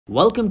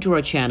Welcome to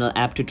our channel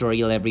App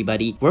Tutorial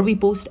everybody, where we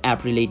post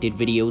app related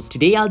videos.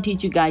 Today I'll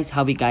teach you guys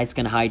how you guys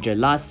can hide your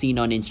last seen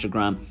on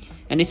Instagram,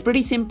 and it's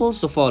pretty simple,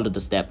 so follow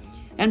the step.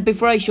 And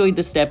before I show you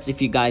the steps,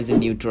 if you guys are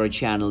new to our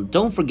channel,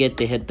 don't forget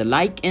to hit the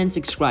like and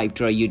subscribe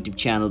to our YouTube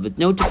channel with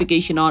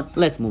notification on.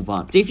 Let's move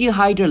on. So if you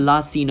hide your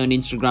last seen on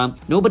Instagram,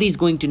 nobody's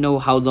going to know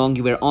how long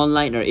you were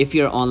online or if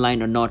you're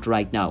online or not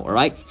right now,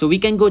 alright? So we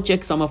can go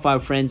check some of our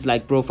friends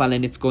like profile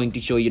and it's going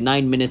to show you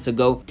 9 minutes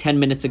ago, 10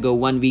 minutes ago,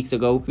 1 week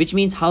ago, which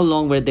means how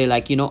long were they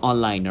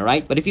online,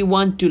 alright? But if you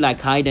want to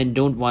hide and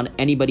don't want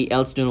anybody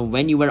else to know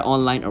when you were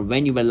online or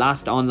when you were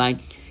last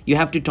online, you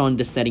have to turn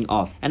this setting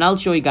off, and I'll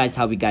show you guys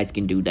how you guys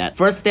can do that.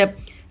 First step,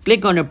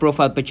 click on your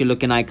profile picture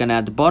looking icon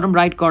at the bottom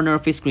right corner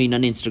of your screen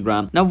on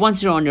Instagram. Now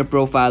once you're on your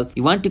profile,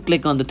 you want to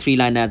click on the 3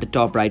 line at the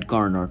top right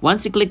corner.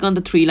 Once you click on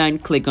the 3 line,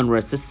 click on where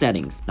it says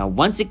settings. Now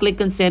once you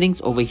click on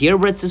settings, over here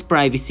where it says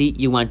privacy,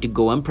 you want to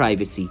go on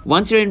privacy.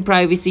 Once you're in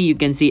privacy, you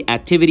can see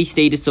activity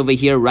status over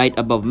here right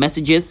above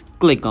messages.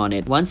 Click on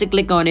it. Once you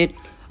click on it,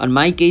 on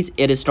my case,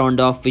 it is turned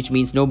off, which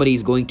means nobody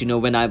is going to know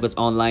when I was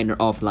online or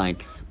offline.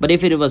 But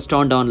if it was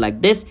turned on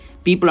like this,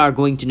 people are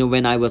going to know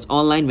when I was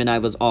online, when I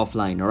was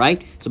offline,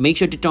 alright? So make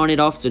sure to turn it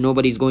off so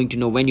nobody's going to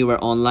know when you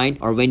were online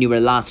or when you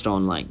were last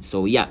online.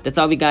 So yeah, that's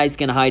how you guys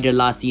can hide your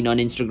last seen on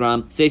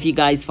Instagram. So if you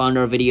guys found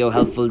our video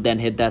helpful, then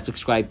hit that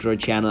subscribe to our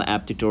channel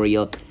App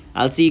Tutorial.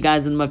 I'll see you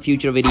guys in my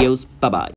future videos. Bye-bye.